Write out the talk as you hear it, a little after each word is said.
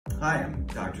Hi, I'm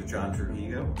Dr. John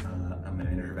Trujillo. I'm an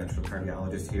interventional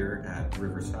cardiologist here at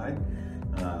Riverside,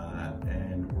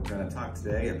 and we're going to talk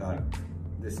today about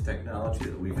this technology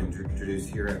that we've introduced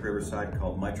here at Riverside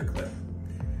called MitraClip.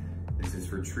 This is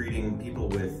for treating people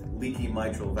with leaky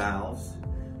mitral valves,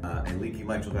 and leaky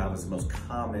mitral valve is the most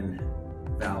common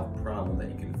valve problem that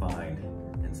you can find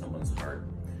in someone's heart.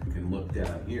 You can look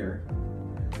down here,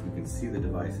 you can see the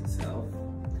device itself.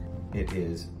 It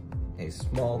is a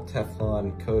small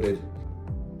Teflon coated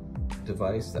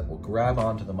device that will grab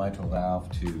onto the mitral valve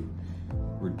to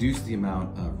reduce the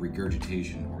amount of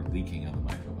regurgitation or leaking of the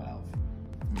mitral valve.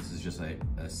 This is just a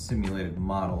simulated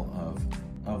model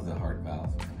of the heart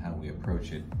valve and how we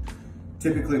approach it.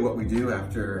 Typically what we do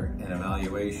after an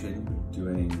evaluation,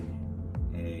 doing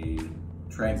a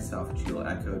transesophageal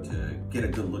echo to get a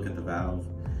good look at the valve,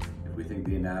 if we think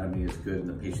the anatomy is good and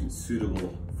the patient's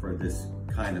suitable for this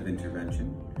kind of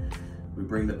intervention, we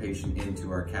bring the patient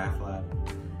into our cath lab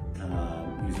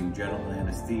using general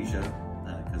anesthesia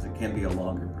because it can be a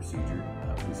longer procedure.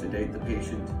 We sedate the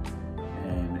patient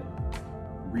and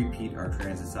repeat our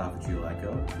transesophageal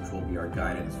echo, which will be our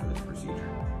guidance for this procedure.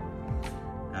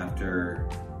 After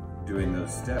doing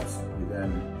those steps, we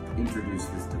then introduce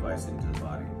this device into the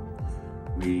body.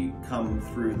 We come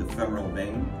through the femoral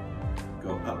vein,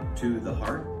 go up to the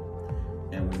heart,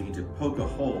 and we need to poke a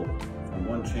hole from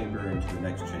one chamber into the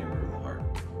next chamber of the heart.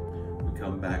 We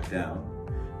come back down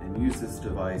and use this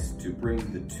device to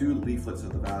bring the two leaflets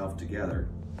of the valve together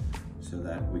so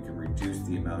that we can reduce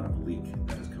the amount of leak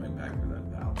that is coming back through that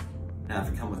valve. Now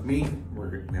if you come with me,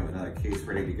 we have another case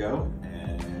ready to go,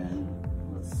 and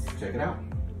let's check it out.